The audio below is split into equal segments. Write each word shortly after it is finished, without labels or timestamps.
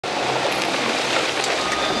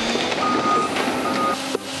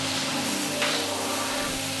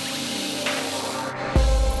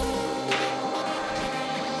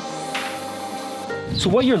So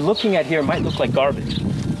what you're looking at here might look like garbage,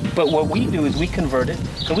 but what we do is we convert it,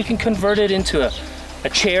 and we can convert it into a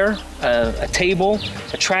chair, a table,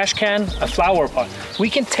 a trash can, a flower pot. We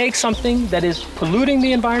can take something that is polluting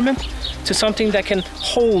the environment to something that can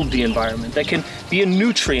hold the environment, that can be a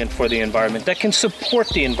nutrient for the environment, that can support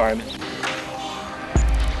the environment.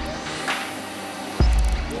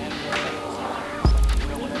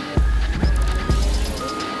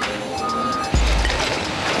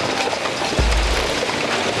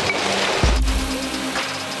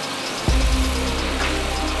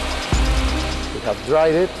 We have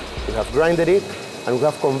dried it, we have grinded it, and we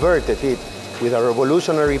have converted it with a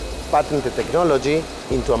revolutionary patented technology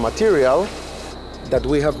into a material that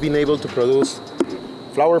we have been able to produce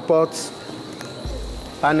flower pots,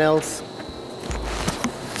 panels,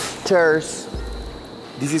 chairs.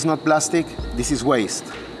 This is not plastic, this is waste.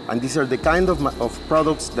 And these are the kind of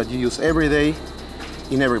products that you use every day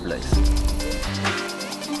in every place.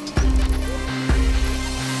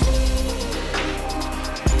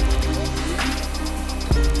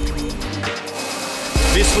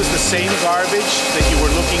 This was the same garbage that you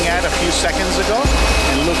were looking at a few seconds ago,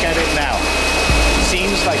 and look at it now.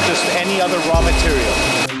 Seems like just any other raw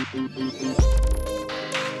material.